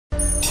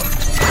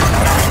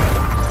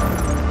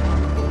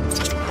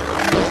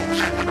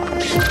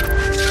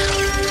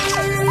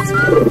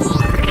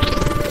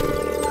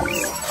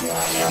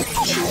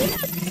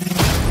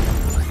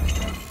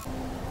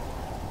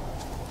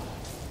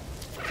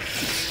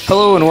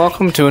Hello and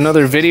welcome to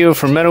another video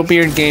from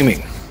Metalbeard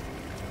Gaming.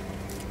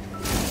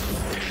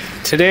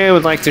 Today I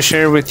would like to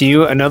share with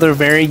you another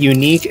very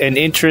unique and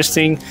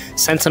interesting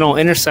Sentinel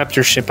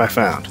interceptor ship I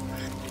found.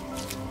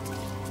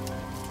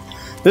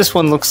 This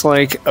one looks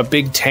like a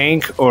big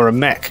tank or a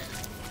mech.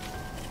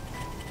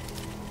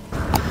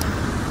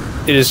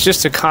 It is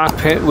just a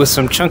cockpit with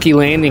some chunky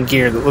landing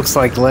gear that looks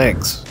like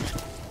legs.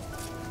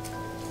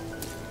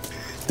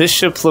 This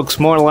ship looks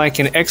more like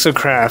an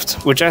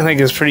exocraft, which I think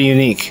is pretty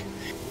unique.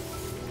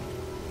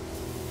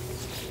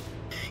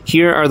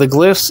 Here are the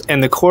glyphs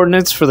and the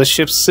coordinates for the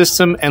ship's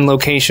system and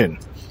location.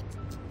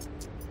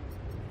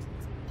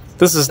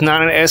 This is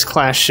not an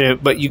S-class ship,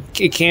 but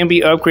it can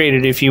be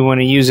upgraded if you want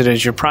to use it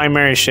as your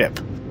primary ship.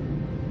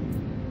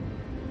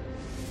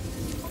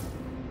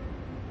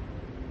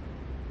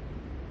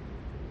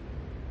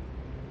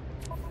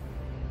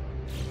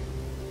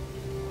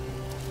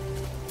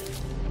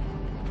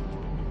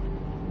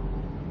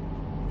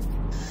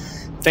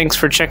 Thanks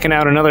for checking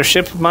out another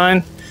ship of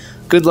mine.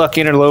 Good luck,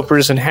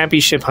 interlopers, and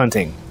happy ship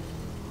hunting.